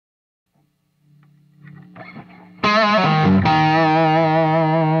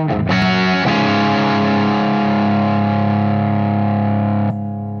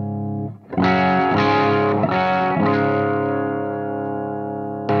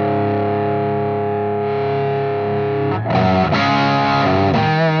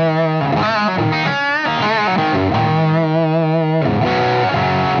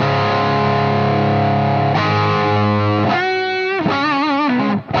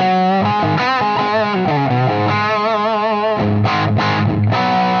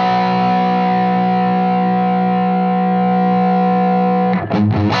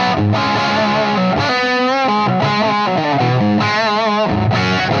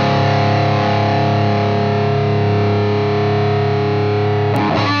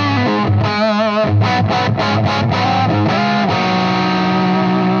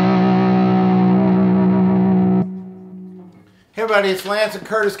Hey everybody, it's Lance and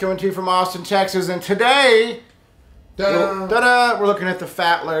Curtis coming to you from Austin, Texas, and today, we're looking at the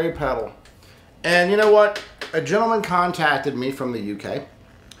Fat Larry pedal. And you know what? A gentleman contacted me from the UK,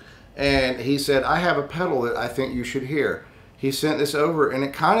 and he said, I have a pedal that I think you should hear. He sent this over, and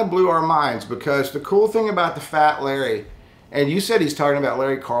it kind of blew our minds, because the cool thing about the Fat Larry, and you said he's talking about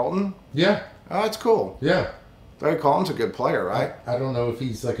Larry Carlton? Yeah. Oh, that's cool. Yeah. Larry Carlton's a good player, right? I don't know if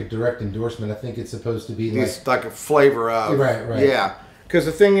he's like a direct endorsement. I think it's supposed to be like... It's like a flavor of... Right. Yeah. Because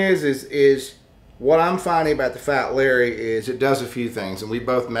the thing is what I'm finding about the Fat Larry is it does a few things, and we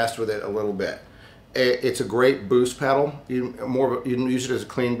both messed with it a little bit. It's a great boost pedal. You can use it as a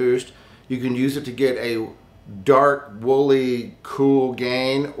clean boost. You can use it to get a dark, woolly, cool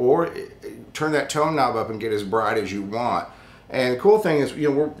gain, or turn that tone knob up and get as bright as you want. And the cool thing is, you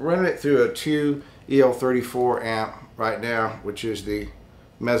know, we're running it through a 2 EL34 amp right now, which is the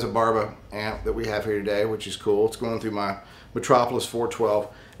Mezza amp that we have here today, which is cool. It's going through my Metropolis 412,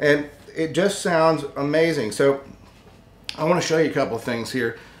 and it just sounds amazing. So I want to show you a couple of things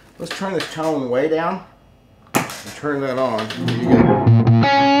here. Let's turn this tone way down and turn that on.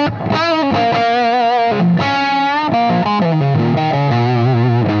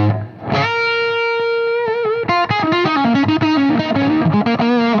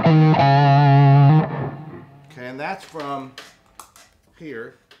 And that's from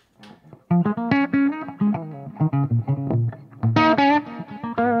here.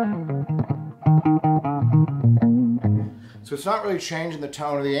 So it's not really changing the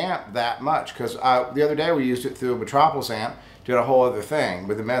tone of the amp that much, because the other day we used it through a Metropolis amp, did a whole other thing.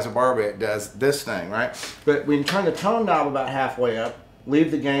 With the Mezza it does this thing, right? But we can turn the tone knob about halfway up,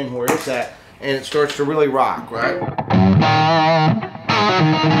 leave the gain where it's at, and it starts to really rock, right?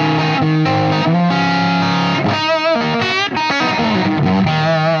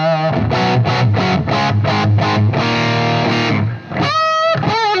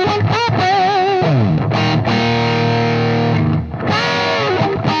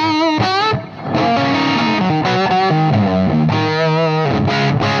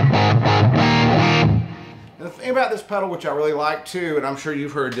 About this pedal, which I really like too, and I'm sure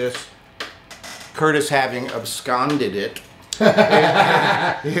you've heard this, Curtis having absconded it,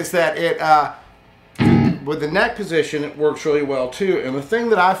 is that it, with the neck position, it works really well too. And the thing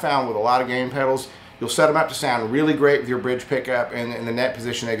that I found with a lot of gain pedals, you'll set them up to sound really great with your bridge pickup, and in the neck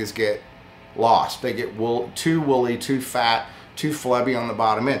position they just get lost. They get too woolly, too fat, too flubby on the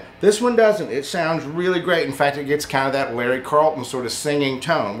bottom end. This one doesn't. It sounds really great. In fact, it gets kind of that Larry Carlton sort of singing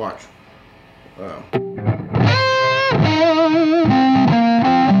tone. Watch.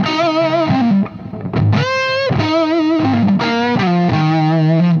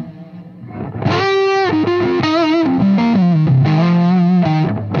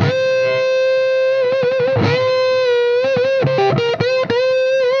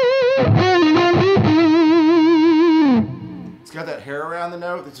 It's got that hair around the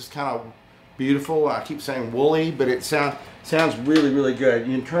note that's just kind of beautiful. I keep saying woolly, but it sounds really, really good.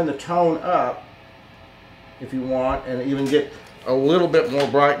 You can turn the tone up if you want, and even get a little bit more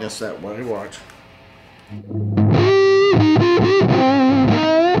brightness that way. Watch. And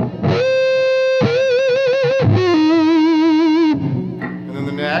then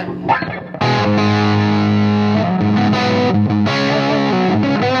the neck.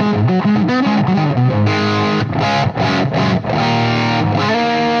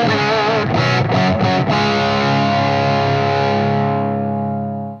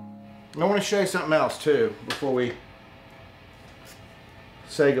 I want to show you something else too before we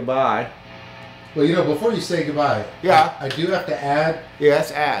say goodbye. Well, you know, before you say goodbye, yeah, I do have to add.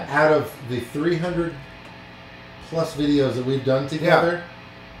 Yes, add. Out of the 300 plus videos that we've done together,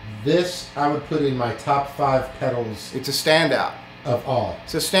 this I would put in my top 5 pedals. It's a standout. Of all.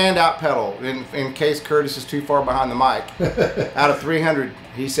 It's a standout pedal. In case Curtis is too far behind the mic. Out of 300,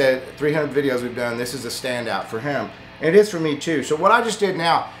 he said 300 videos we've done, this is a standout for him. And it is for me too. So what I just did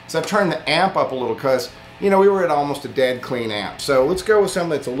now is I turned the amp up a little, because, you know, we were at almost a dead clean amp. So let's go with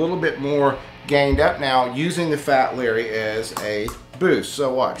something that's a little bit more gained up now, using the Fat Larry as a boost.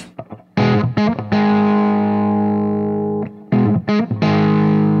 So watch.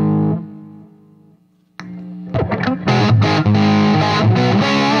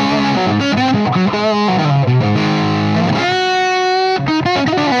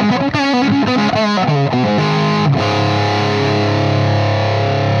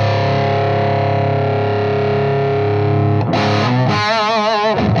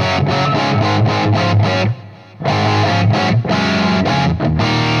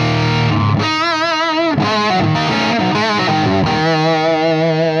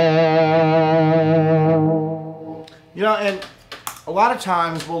 a lot of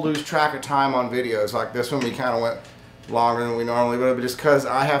times we'll lose track of time on videos like this one. We kind of went longer than we normally would, but just because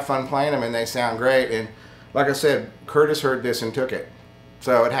I have fun playing them and they sound great. And like I said, Curtis heard this and took it.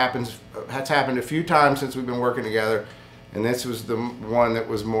 So it happens. That's happened a few times since we've been working together. And this was the one that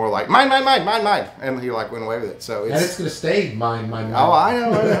was more like, mine, mine, mine, mine, mine. And he like went away with it. So it's, and it's going to stay mine, mine, mine. Oh, I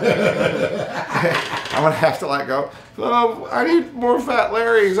know. I'm going to have to like go, oh, I need more Fat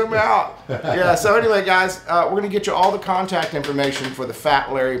Larrys. I'm out. Yeah, so anyway, guys, we're going to get you all the contact information for the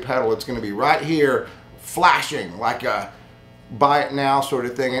Fat Larry pedal. It's going to be right here, flashing like a buy it now sort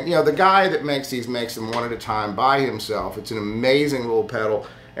of thing. And, you know, the guy that makes these makes them one at a time by himself. It's an amazing little pedal.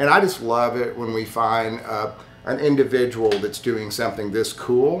 And I just love it when we find an individual that's doing something this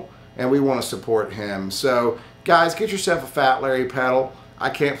cool, and we want to support him. So guys, get yourself a Fat Larry pedal. I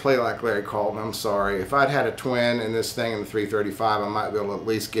can't play like Larry Colton, I'm sorry. If I'd had a twin in this thing in the 335, I might be able to at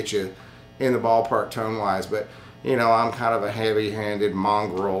least get you in the ballpark tone wise, but you know, I'm kind of a heavy-handed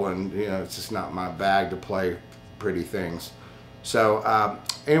mongrel, and you know, it's just not my bag to play pretty things. So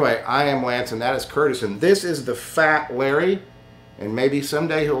anyway, I am Lance and that is Curtis, and this is the Fat Larry. And maybe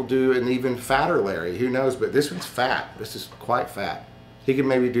someday he'll do an even fatter Larry. Who knows? But this one's fat. This is quite fat. He can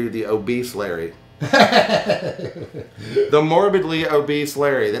maybe do the obese Larry. The morbidly obese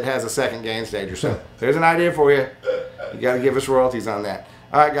Larry that has a second gain stage or so. There's an idea for you. You got to give us royalties on that.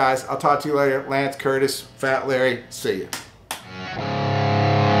 All right, guys. I'll talk to you later. Lance, Curtis, Fat Larry. See you.